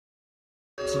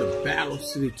to the Battle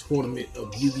City tournament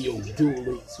of Yu-Gi-Oh! Duel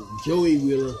Links with Joey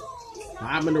Wheeler.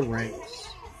 I'm in the ranks.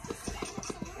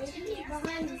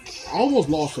 I almost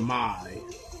lost to Mai.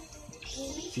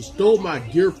 She stole my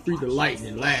Gear Free to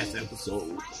Lightning last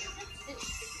episode.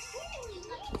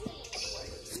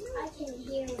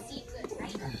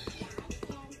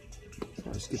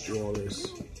 Let's get through all this.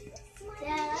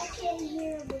 Dad, I can't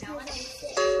hear because I'm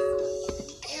sick.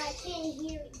 And I can't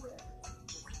hear you.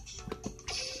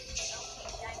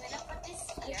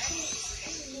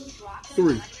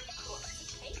 3.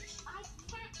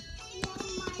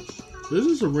 This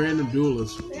is a random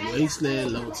duelist.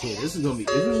 Wasteland level 10. This is gonna be.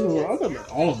 I'm gonna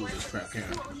make all of this crap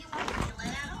count.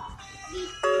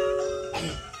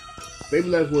 Maybe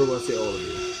last word when I say all of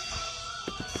this.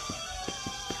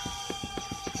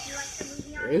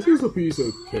 This is a piece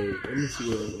of cake. Let me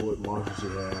see what monsters she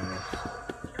has.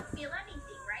 Feel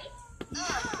anything, right?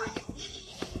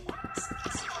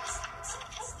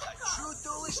 True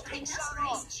duelist takes on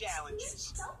all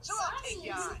challenges. So I'll take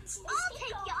you on. I'll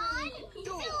take you on.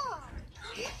 Duel.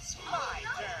 It's my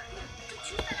turn.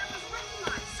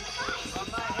 On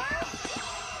my hand,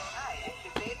 I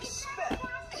activate a spell.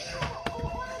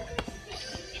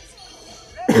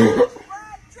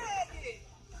 Red Dragon!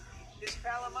 This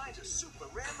pal of mine's a super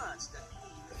rare monster.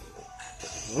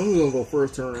 I'm gonna go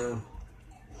first turn.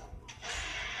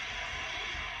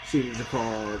 Signature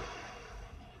card.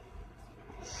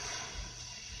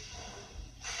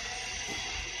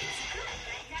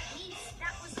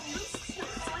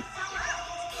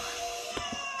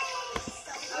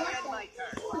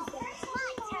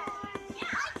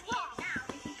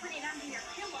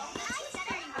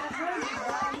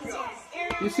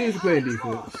 He seems to play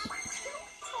defense.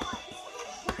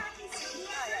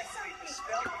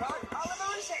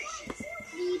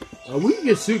 We can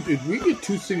get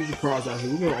 2 signature cards out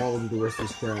here. We're gonna all do the rest of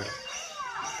this crap.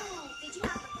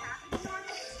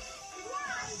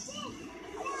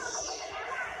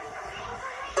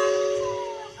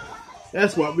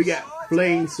 That's why we got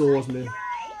Flame Swordsman.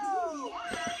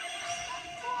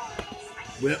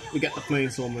 Well, we got the Flame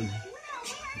Swordsman.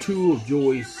 2 of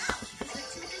Joy's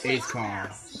ace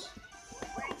cards.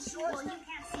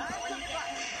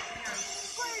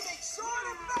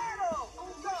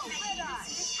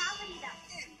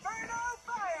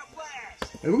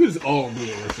 And we can just all do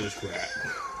the rest of this crap.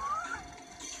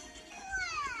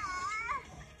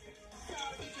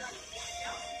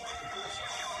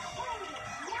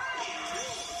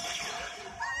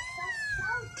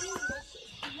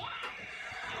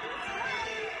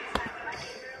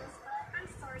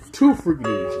 Too freaking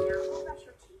easy.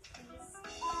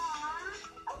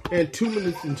 And 2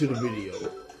 minutes into the video.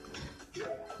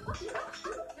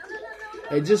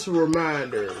 And just a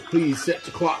reminder, please set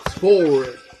the clocks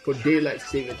forward for daylight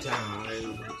saving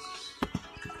time.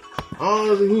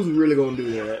 Honestly, who's really gonna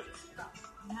do that?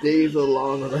 Days are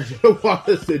long and why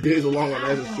I say days are long and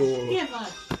that's short.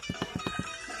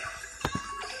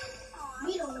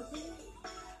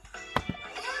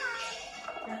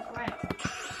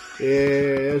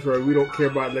 Yeah, that's right. We don't care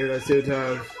about daylight saving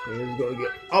time. It's gonna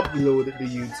get uploaded to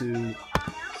YouTube.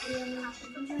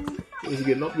 It's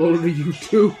getting uploaded to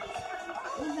YouTube.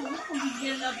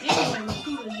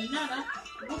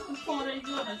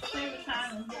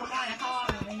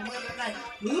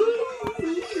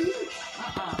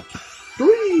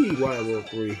 Three. Why I roll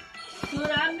 3?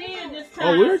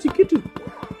 Oh, where did you get to?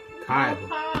 Kaiba.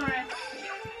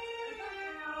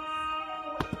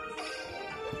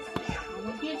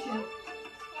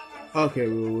 Okay,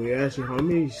 well, we actually, let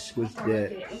me switch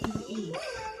that.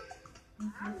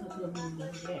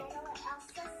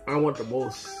 I want the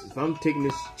most. If I'm taking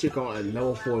this chick on at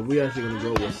level 4, we actually gonna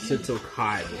go with Sento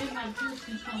Kaiba.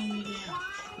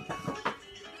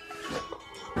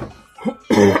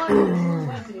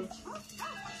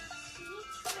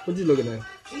 What you looking at?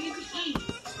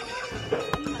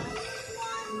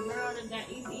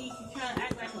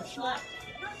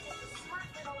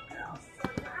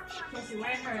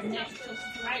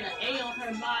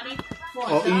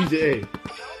 Oh, easy A.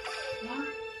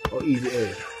 Oh, easy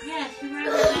A. Yes, she read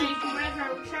her name, she read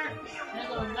her shirt, and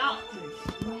go doctors.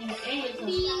 A is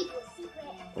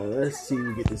oh, let's see if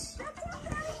we get this.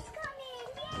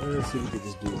 Let's see if we get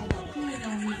this dude.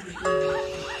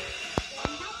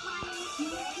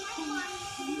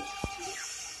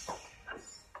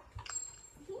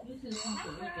 This is something to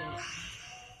look at.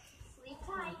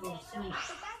 Sleep.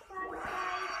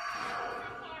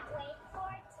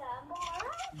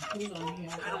 I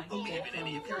don't believe in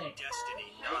any of your destiny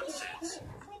nonsense.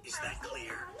 Is that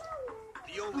clear?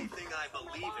 The only thing I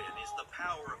believe in is the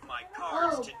power of my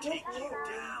cards to take you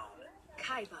down.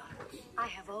 Kaiba, I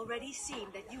have already seen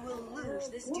that you will lose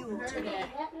this duel to Heard me. that.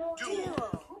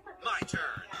 Duel! My turn.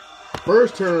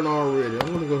 First turn already.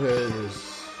 I'm gonna go ahead and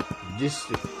just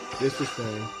this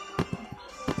thing.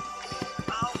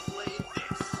 I'll play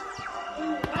this.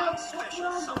 I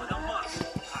special summon a monster.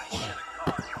 I set a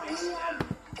card face down.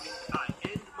 I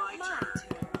end my My turn.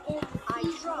 turn. I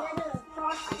draw. I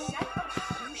set.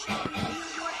 You shall reveal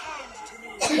your hand to me.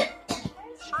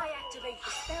 I activate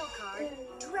the spell card,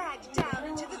 dragged down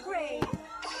into the grave.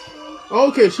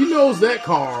 Okay, she knows that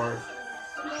card.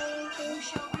 You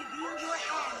shall reveal your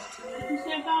hand to me. You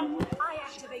said something? I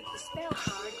activate the spell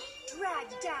card,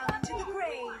 dragged down into the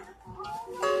grave.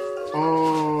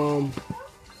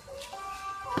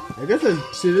 I guess I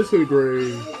see this for the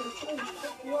grave.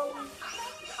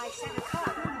 I set a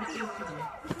card.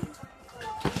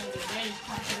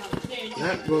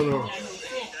 Not gonna.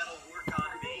 That'll work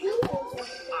on me.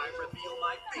 I reveal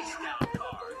my face down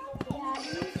card.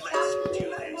 Let's do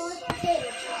this. I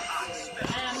special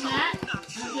I am summon not.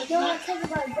 Natsu. I'm just Don't not. think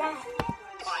about that.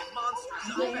 My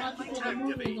monster's Get effect much of the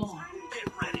movie activates. going. Get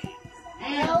ready.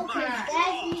 And No, because fire.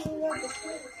 that's even what the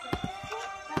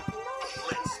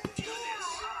Let's do this.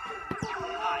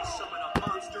 I summon a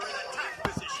monster in attack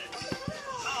position.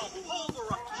 I'll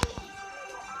pulverize.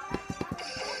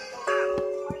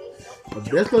 If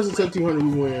that's less than 1700, we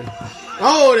win.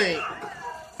 Oh, it ain't.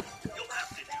 You'll have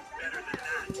to do better than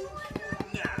that.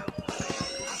 Now,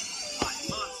 my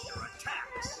monster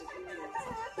attacks.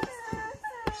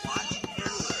 Watch and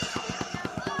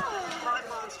learn. My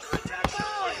monster attacks your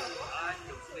player. I've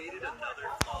completed another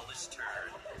flawless turn.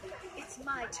 It's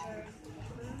my turn.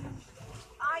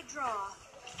 I draw.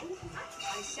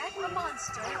 I set a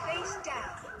monster face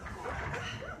down.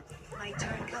 My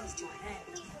turn comes to an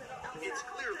end. It's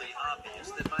clearly obvious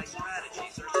that my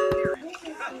strategies are superior.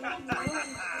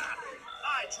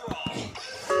 I draw.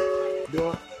 Do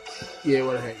it? Yeah,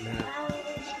 what the heck, man.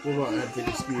 We're gonna have to take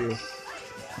the skill.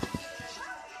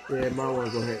 Yeah, might want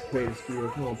to go ahead and play the skill.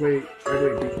 Come on, play.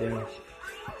 Everybody beat down.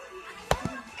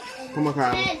 Come on,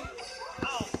 Kyle.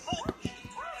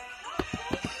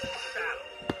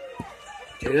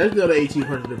 Yeah, that's another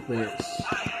 1800 defense.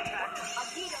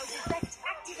 Agito's effect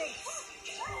activates.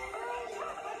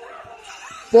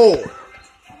 4.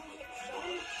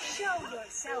 Show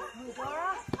yourself,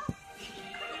 Mudora.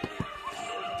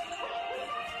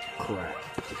 Crap.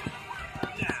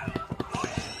 Now,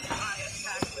 I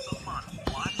attack with a month.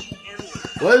 Watch and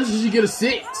learn. Why did she get a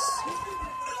 6?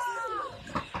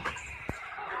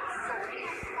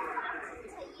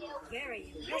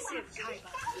 Very impressive,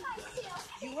 Kaiba.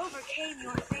 You overcame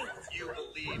your fate. You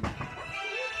believe me.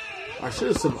 I should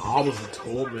have some Albus and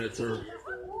Tormentor.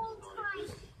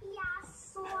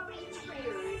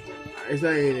 It's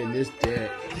not even in this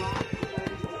deck.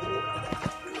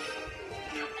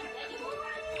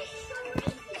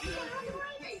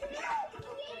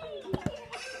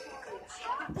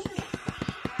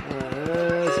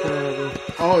 That's kind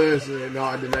of oh, yes. No,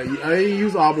 I did not. I didn't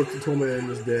use Albus and Tormentor in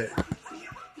this deck.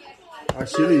 I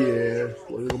should have, yeah.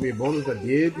 Was it gonna be a bonus if I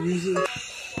did use it?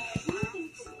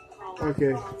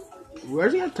 Okay. We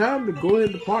actually have time to go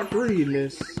into part 3 in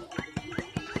this.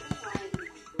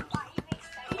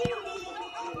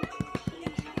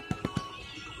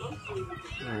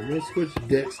 Alright, let's switch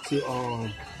decks to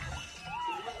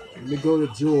let me go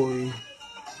to Joy.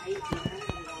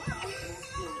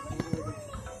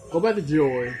 Go back to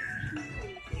Joy.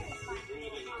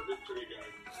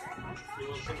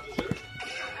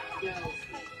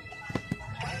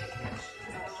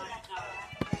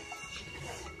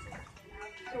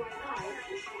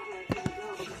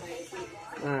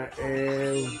 Alright,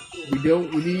 and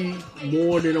we need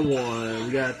more than a 1.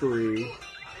 We got 3.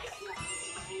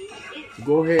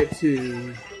 Go ahead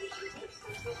to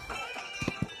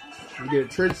we get a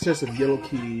treasure chest of yellow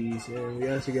keys, and we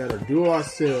actually got to duel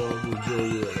ourselves with Joy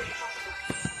Willis.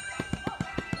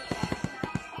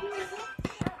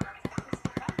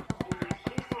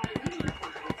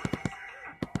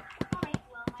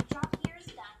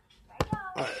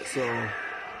 Alright, so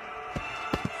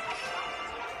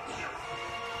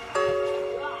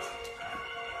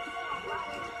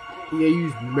yeah,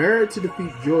 use merit to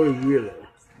defeat Joy Wheeler.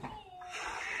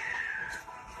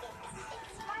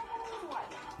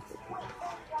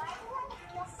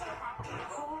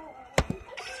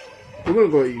 We're gonna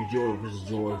go use Joy versus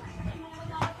Joy.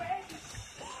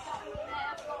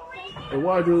 And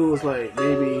what I do is like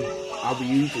maybe I'll be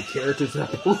using the characters I'm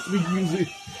supposed to be using.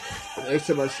 The next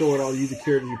time I show it, I'll use the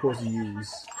characters you're supposed to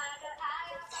use.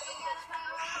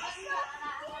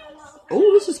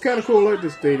 Oh, this is kind of cool. I like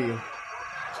this stadium.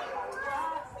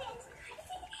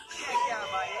 Check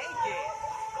out my A game.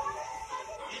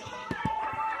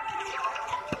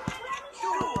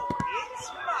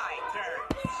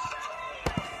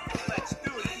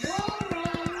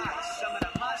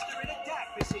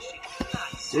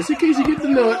 Just in case you get the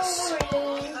nuts. I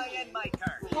end my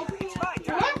turn. It's my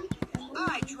turn.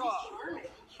 I draw.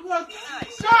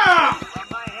 Stop! From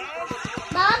my hand.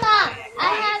 Mama, I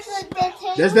have the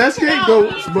table. That's not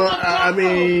scapegoats, but I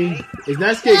mean, it's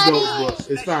not scapegoats,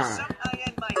 but it's fine. I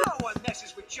end my. No one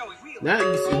messes with Joey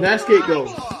Wheeler. It's not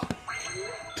scapegoats.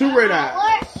 2 red eyes.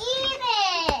 Or eat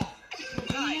it.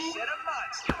 I set a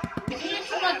monster. Eat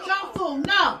too much junk food.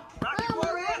 No. Rocket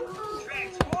Warrior,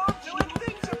 transform to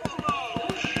invincible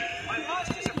mode. My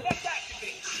monster's effect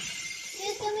activates.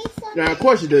 Give me some. Now,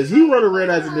 question: does he run a red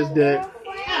eyes in this deck?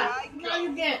 Yeah. No,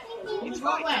 you get. You It's go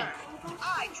my away. turn.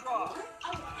 I draw.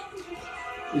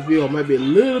 This video might be a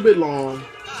little bit long.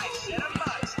 I set a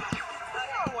monster.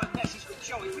 No one messes with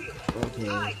Joey Wheeler. Okay.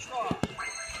 I draw.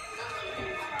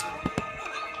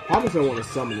 Probably don't want to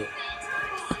summon it.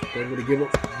 I'm gonna give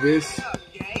up this.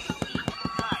 Okay. I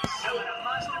summon a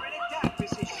monster in attack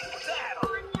position. Battle.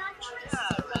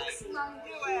 Alright.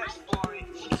 You asked for it.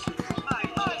 My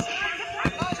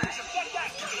monster's effect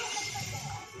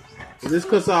activates. If this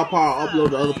cuts out part, I'll upload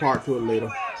the other part to it later.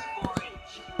 You asked for it.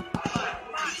 My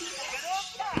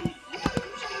monster's gonna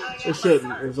attack. It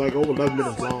shouldn't. It's like over 11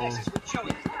 minutes No one long. messes with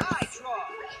Joey. I draw.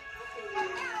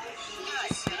 I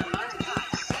set a monster.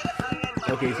 I end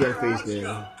my Okay, he's got a face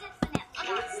down.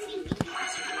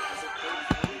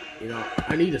 You know,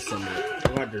 I need to summon it. I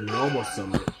got the normal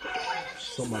summon it.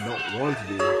 Something I don't want to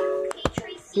do.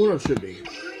 Who else should be?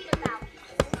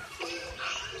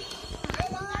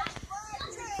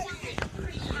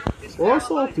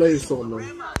 Also, Flame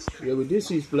Swordsman. Yeah, we did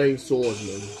see Flame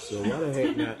Swordsman. So why the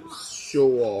heck not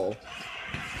show all?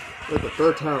 Like the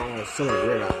 3rd time I want to summon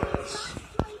Red Eyes.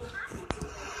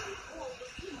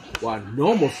 Why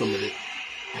normal summon it?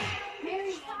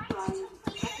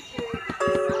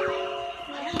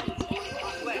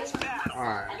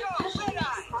 Alright.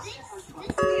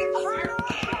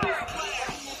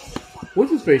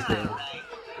 What's his face down?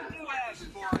 You asked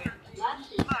for it.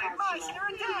 My monster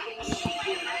attacks.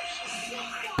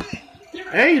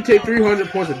 And you take 300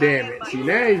 points of damage. See,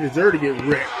 now you deserve to get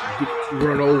wrecked,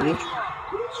 run over.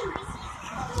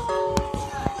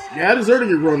 Yeah, I deserve to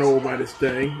get run over by this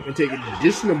thing and take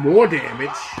additional more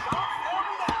damage.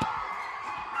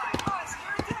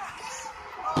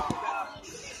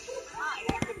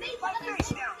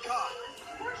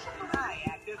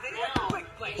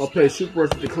 I'll play Super Rush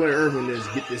to declare Irvin and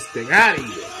get this thing out of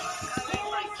here.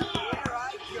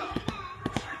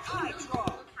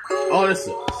 Oh, this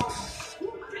sucks.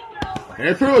 And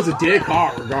it pretty much a dead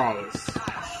card regardless.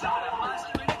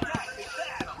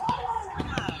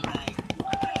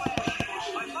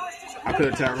 I could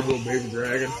attack a little baby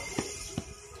dragon.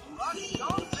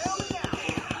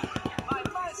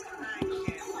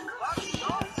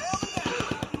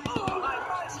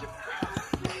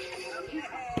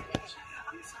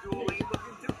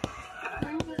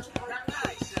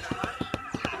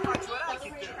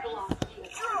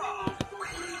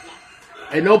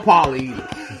 Ain't no poly either.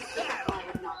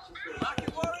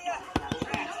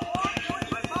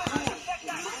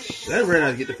 That red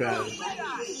eyes get the foul.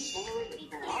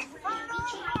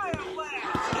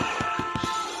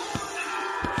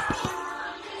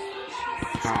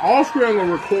 Off-screen, I'm going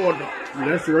to record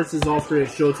the rest of this off-screen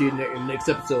and show to you in the next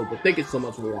episode, but thank you so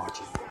much for watching.